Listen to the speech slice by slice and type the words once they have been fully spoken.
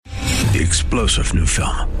The explosive new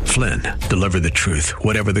film, Flynn, deliver the truth,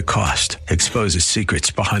 whatever the cost. Exposes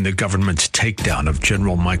secrets behind the government's takedown of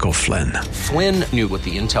General Michael Flynn. Flynn knew what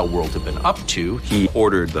the intel world had been up to. He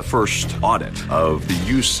ordered the first audit of the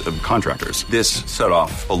use of contractors. This set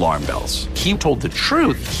off alarm bells. He told the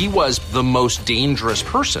truth. He was the most dangerous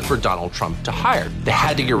person for Donald Trump to hire. They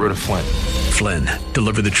had to get rid of Flynn. Flynn,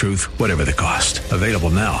 deliver the truth, whatever the cost. Available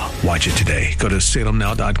now. Watch it today. Go to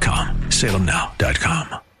salemnow.com.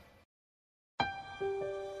 salemnow.com.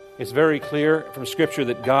 It's very clear from Scripture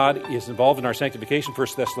that God is involved in our sanctification.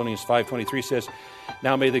 1 Thessalonians 5:23 says,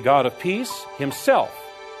 "Now may the God of peace himself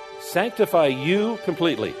sanctify you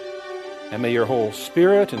completely, and may your whole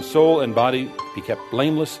spirit and soul and body be kept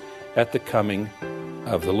blameless at the coming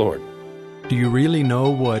of the Lord." Do you really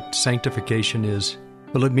know what sanctification is?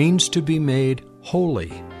 Well, it means to be made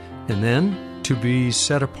holy, and then to be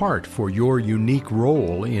set apart for your unique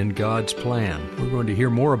role in God's plan. We're going to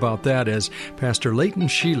hear more about that as Pastor Leighton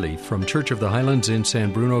Sheely from Church of the Highlands in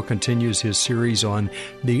San Bruno continues his series on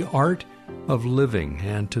the art of living.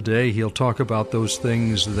 And today he'll talk about those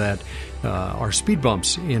things that are speed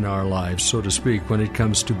bumps in our lives, so to speak, when it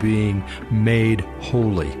comes to being made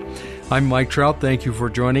holy. I'm Mike Trout. Thank you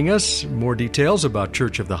for joining us. More details about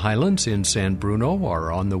Church of the Highlands in San Bruno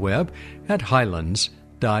are on the web at highlands.us.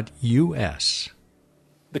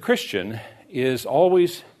 The Christian is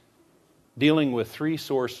always dealing with three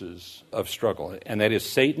sources of struggle, and that is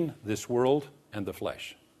Satan, this world, and the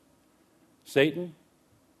flesh. Satan,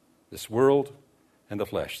 this world, and the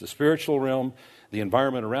flesh. The spiritual realm, the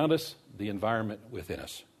environment around us, the environment within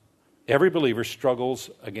us. Every believer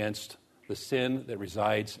struggles against the sin that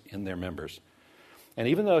resides in their members. And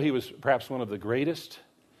even though he was perhaps one of the greatest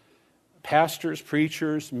pastors,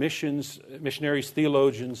 preachers, missionaries,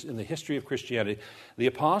 theologians in the history of Christianity, the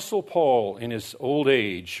Apostle Paul, in his old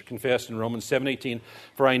age, confessed in Romans 7:18,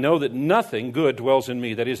 "For I know that nothing good dwells in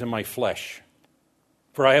me, that is in my flesh.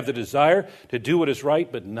 For I have the desire to do what is right,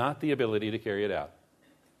 but not the ability to carry it out."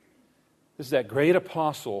 This is that great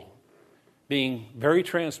apostle being very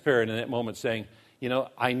transparent in that moment, saying,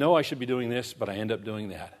 I know I should be doing this, but I end up doing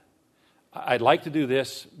that. I'd like to do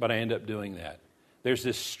this, but I end up doing that. There's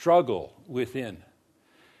this struggle within.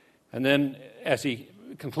 And then as he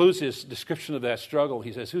concludes his description of that struggle,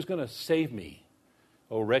 he says, "Who's going to save me,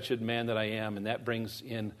 O wretched man that I am?" And that brings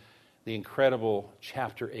in the incredible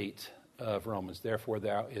chapter 8 of Romans. "Therefore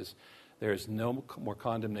there is no more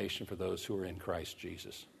condemnation for those who are in Christ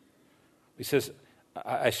Jesus." He says,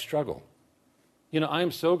 I struggle. I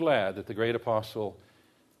am so glad that the great apostle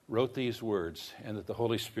wrote these words and that the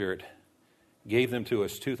Holy Spirit gave them to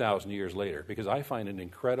us 2,000 years later, because I find an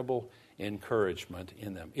incredible encouragement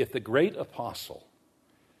in them. If the great apostle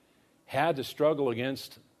had to struggle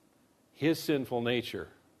against his sinful nature,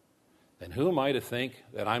 then who am I to think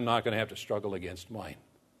that I'm not going to have to struggle against mine,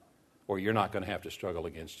 or you're not going to have to struggle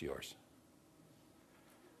against yours?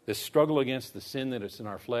 This struggle against the sin that is in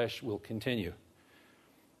our flesh will continue.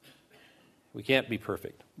 We can't be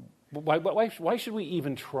perfect. Why should we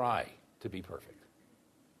even try to be perfect?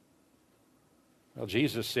 Well,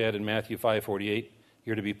 Jesus said in Matthew 5:48,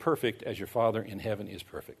 "You're to be perfect as your Father in heaven is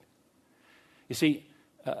perfect." You see,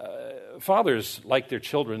 fathers like their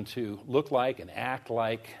children to look like and act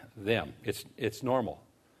like them. It's normal.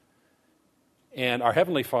 And our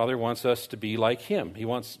Heavenly Father wants us to be like Him. He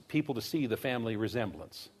wants people to see the family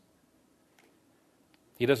resemblance.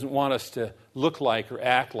 He doesn't want us to look like or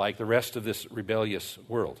act like the rest of this rebellious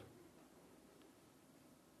world.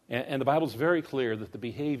 And the Bible's very clear that the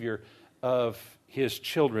behavior of His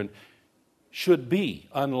children should be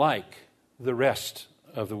unlike the rest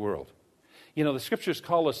of the world. The Scriptures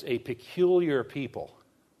call us a peculiar people.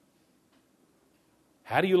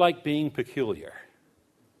 How do you like being peculiar?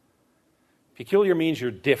 Peculiar means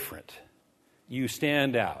you're different. You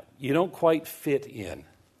stand out. You don't quite fit in.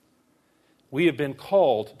 We have been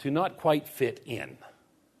called to not quite fit in.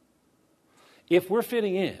 If we're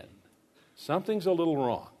fitting in, something's a little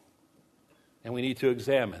wrong, and we need to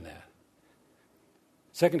examine that.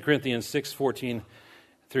 2 Corinthians 6:14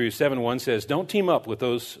 through 7:1 says, "Don't team up with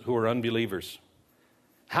those who are unbelievers.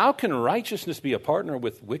 How can righteousness be a partner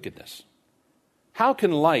with wickedness? How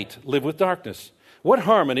can light live with darkness? What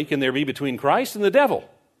harmony can there be between Christ and the devil?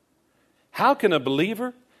 How can a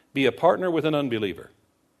believer be a partner with an unbeliever?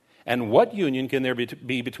 And what union can there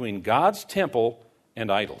be between God's temple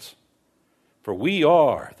and idols? For we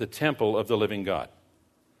are the temple of the living God.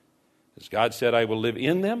 As God said, I will live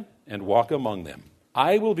in them and walk among them.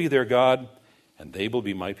 I will be their God, and they will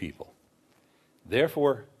be my people.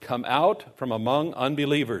 Therefore, come out from among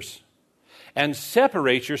unbelievers and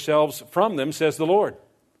separate yourselves from them, says the Lord.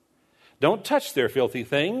 Don't touch their filthy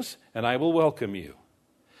things, and I will welcome you.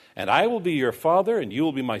 And I will be your father, and you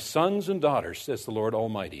will be my sons and daughters, says the Lord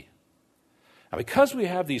Almighty. Now, because we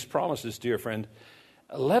have these promises, dear friend,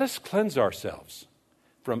 let us cleanse ourselves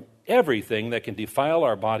from everything that can defile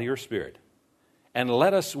our body or spirit, and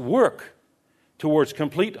let us work towards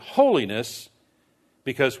complete holiness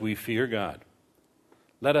because we fear God.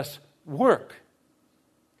 Let us work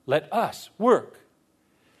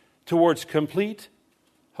towards complete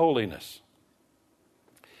holiness.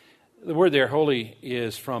 The word there, holy,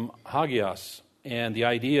 is from hagios, and the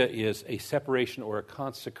idea is a separation or a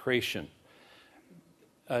consecration,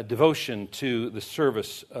 a devotion to the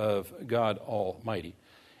service of God Almighty.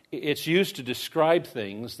 It's used to describe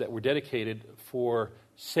things that were dedicated for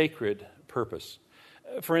sacred purpose.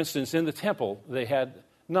 For instance, in the temple, they had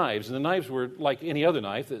knives, and the knives were like any other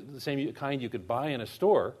knife, the same kind you could buy in a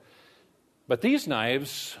store. But these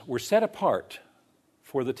knives were set apart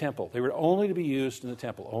for the temple. They were only to be used in the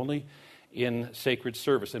temple, only in sacred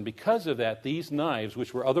service. And because of that, these knives,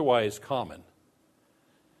 which were otherwise common,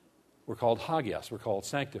 were called hagios, were called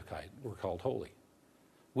sanctified, were called holy.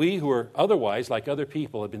 We who are otherwise, like other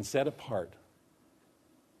people, have been set apart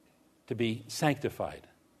to be sanctified,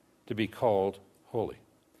 to be called holy.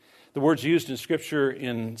 The word's used in Scripture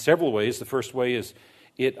in several ways. The first way is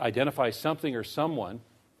it identifies something or someone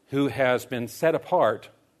who has been set apart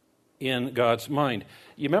in God's mind.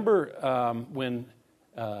 You remember when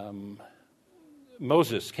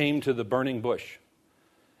Moses came to the burning bush,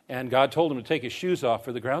 and God told him to take his shoes off,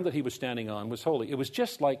 for the ground that he was standing on was holy. It was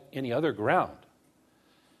just like any other ground.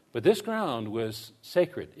 But this ground was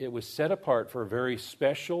sacred. It was set apart for a very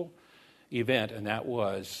special event, and that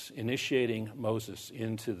was initiating Moses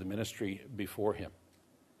into the ministry before him.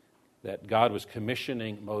 That God was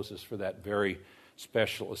commissioning Moses for that very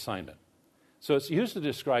special assignment. So it's used to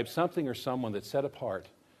describe something or someone that's set apart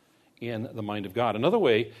in the mind of God. Another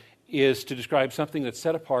way is to describe something that's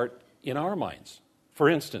set apart in our minds. For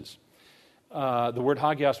instance, the word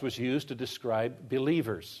hagios was used to describe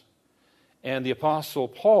believers. And the Apostle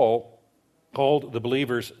Paul called the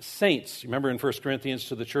believers saints. Remember in 1 Corinthians,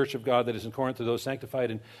 to the church of God that is in Corinth, to those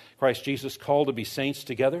sanctified in Christ Jesus, called to be saints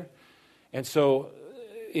together. And so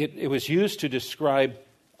it was used to describe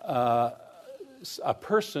a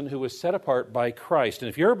person who was set apart by Christ. And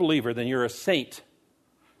if you're a believer, then you're a saint,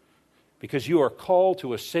 because you are called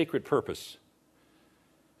to a sacred purpose.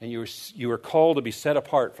 And you are called to be set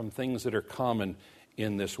apart from things that are common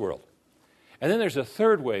in this world. And then there's a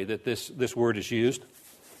third way that this word is used,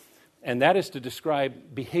 and that is to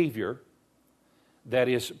describe behavior that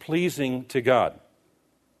is pleasing to God.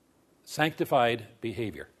 Sanctified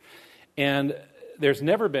behavior. And there's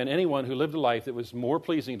never been anyone who lived a life that was more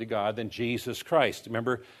pleasing to God than Jesus Christ.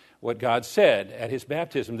 Remember what God said at his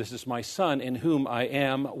baptism, "This is my Son in whom I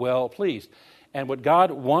am well pleased." And what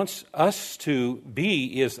God wants us to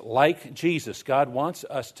be is like Jesus. God wants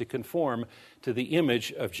us to conform to the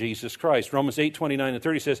image of Jesus Christ. Romans 8:29 and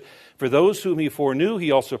 30 says, "For those whom he foreknew,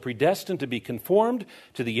 he also predestined to be conformed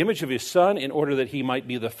to the image of his Son, in order that he might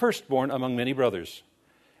be the firstborn among many brothers.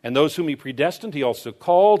 And those whom he predestined, he also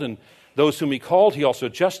called. And those whom he called, he also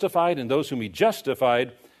justified. And those whom he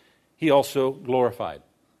justified, he also glorified."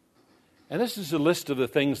 And this is a list of the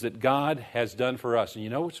things that God has done for us. And you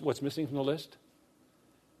know what's missing from the list?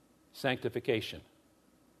 Sanctification.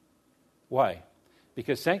 Why?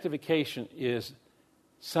 Because sanctification is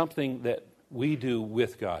something that we do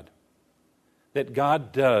with God, that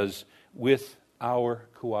God does with our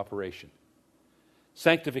cooperation.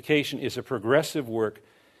 Sanctification is a progressive work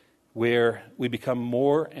where we become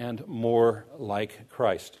more and more like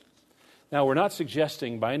Christ. Now, we're not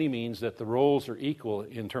suggesting by any means that the roles are equal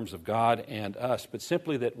in terms of God and us, but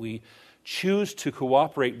simply that we choose to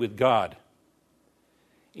cooperate with God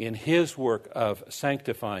in his work of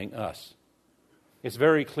sanctifying us. It's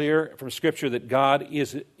very clear from Scripture that God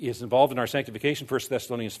is involved in our sanctification. 1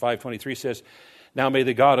 Thessalonians 5:23 says, "Now may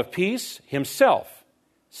the God of peace himself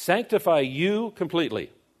sanctify you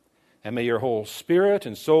completely, and may your whole spirit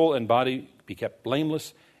and soul and body be kept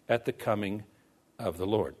blameless at the coming of the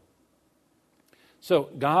Lord." So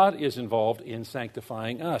God is involved in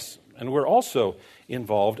sanctifying us, and we're also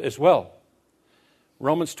involved as well.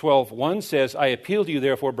 Romans 12:1 says, "I appeal to you,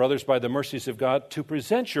 therefore, brothers, by the mercies of God, to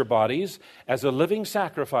present your bodies as a living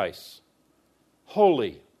sacrifice,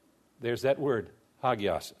 holy," there's that word,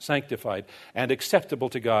 hagios, sanctified, "and acceptable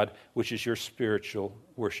to God, which is your spiritual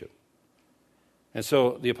worship." And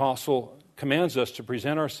so the apostle commands us to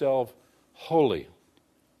present ourselves holy.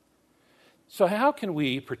 So how can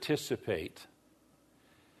we participate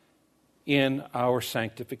in our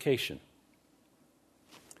sanctification?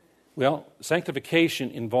 Well, sanctification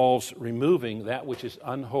involves removing that which is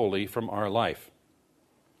unholy from our life.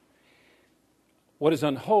 What is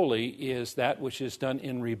unholy is that which is done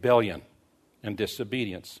in rebellion and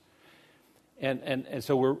disobedience. And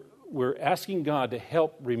so we're asking God to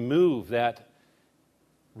help remove that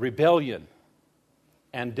rebellion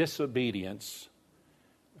and disobedience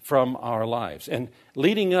from our lives. And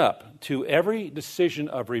leading up to every decision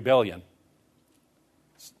of rebellion,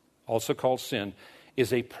 also called sin,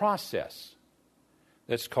 is a process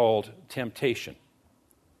that's called temptation.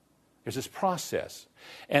 There's this process.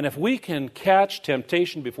 And if we can catch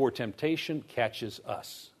temptation before temptation catches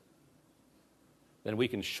us, then we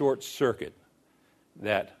can short circuit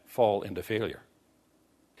that fall into failure.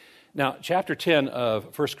 Now, chapter 10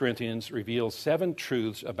 of 1 Corinthians reveals 7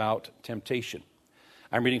 truths about temptation.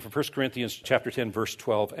 I'm reading from 1 Corinthians chapter 10, verse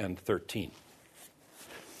 12 and 13.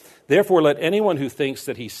 Therefore, let anyone who thinks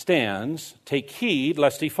that he stands take heed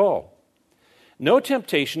lest he fall. No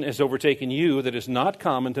temptation has overtaken you that is not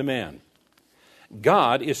common to man.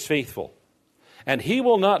 God is faithful, and he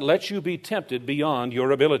will not let you be tempted beyond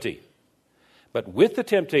your ability. But with the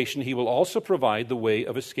temptation, he will also provide the way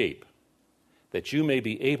of escape, that you may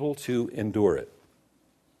be able to endure it.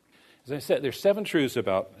 As I said, there's 7 truths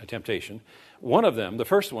about temptation. One of them, the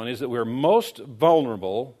first one, is that we're most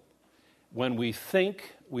vulnerable when we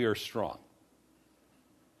think we are strong.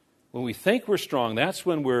 When we think we're strong, that's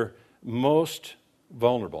when we're most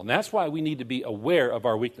vulnerable. And that's why we need to be aware of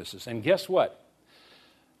our weaknesses. And guess what?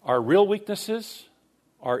 Our real weaknesses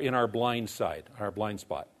are in our blind side, our blind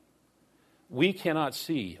spot. We cannot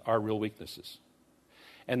see our real weaknesses.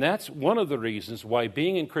 And that's one of the reasons why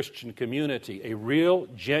being in Christian community, a real,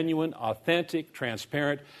 genuine, authentic,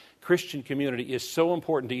 transparent Christian community is so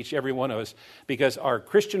important to each every one of us, because our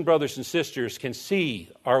Christian brothers and sisters can see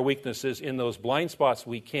our weaknesses in those blind spots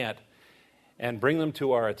we can't, and bring them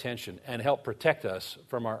to our attention and help protect us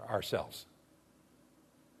from ourselves.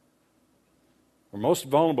 We're most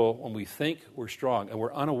vulnerable when we think we're strong and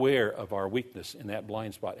we're unaware of our weakness in that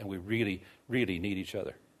blind spot, and we really, really need each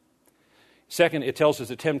other. Second, it tells us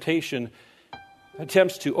that temptation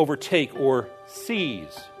attempts to overtake or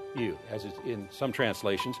seize you, as is in some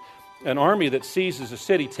translations. An army that seizes a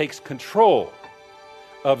city takes control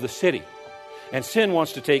of the city. And sin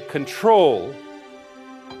wants to take control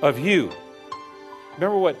of you.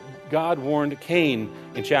 Remember what God warned Cain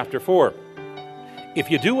in chapter 4.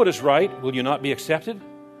 If you do what is right, will you not be accepted?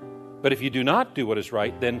 But if you do not do what is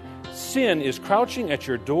right, then sin is crouching at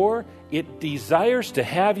your door. It desires to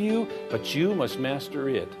have you, but you must master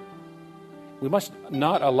it. We must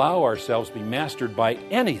not allow ourselves to be mastered by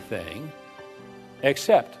anything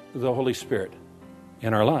except the Holy Spirit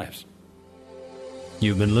in our lives.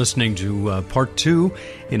 You've been listening to part 2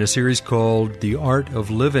 in a series called The Art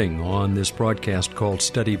of Living on this broadcast called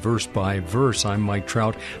Study Verse by Verse. I'm Mike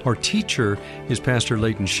Trout. Our teacher is Pastor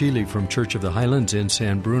Leighton Sheely from Church of the Highlands in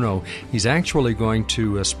San Bruno. He's actually going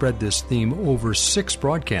to spread this theme over 6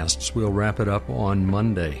 broadcasts. We'll wrap it up on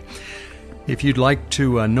Monday. If you'd like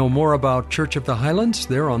to know more about Church of the Highlands,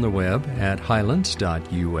 they're on the web at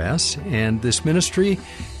highlands.us, and this ministry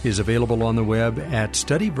is available on the web at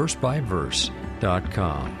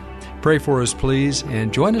studyversebyverse.com. Pray for us, please,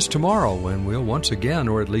 and join us tomorrow when we'll once again,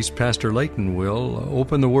 or at least Pastor Leighton will,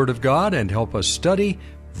 open the Word of God and help us study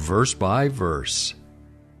verse by verse.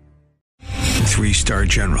 3-star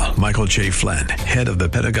General Michael J. Flynn, head of the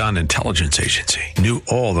Pentagon Intelligence Agency, knew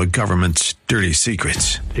all the government's dirty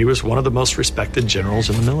secrets. He was one of the most respected generals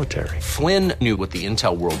in the military. Flynn knew what the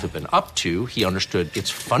intel world had been up to. He understood its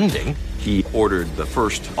funding. He ordered the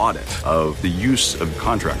first audit of the use of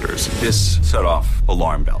contractors. This set off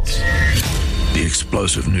alarm bells. The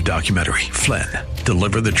explosive new documentary, Flynn,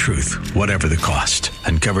 Deliver the Truth, Whatever the Cost,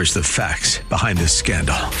 uncovers the facts behind this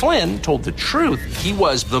scandal. Flynn told the truth. He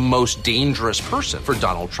was the most dangerous person for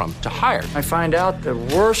Donald Trump to hire. I find out the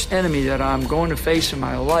worst enemy that I'm going to face in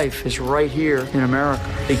my life is right here in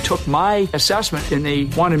America. They took my assessment and they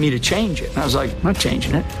wanted me to change it. And I was like, I'm not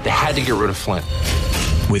changing it. They had to get rid of Flynn.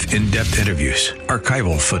 With in-depth interviews,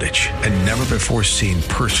 archival footage, and never-before-seen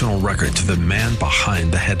personal records of the man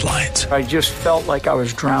behind the headlines. I just felt like I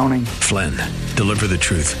was drowning. Flynn, Deliver the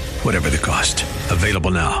Truth, Whatever the Cost.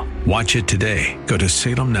 Available now. Watch it today. Go to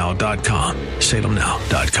salemnow.com.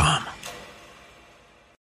 salemnow.com.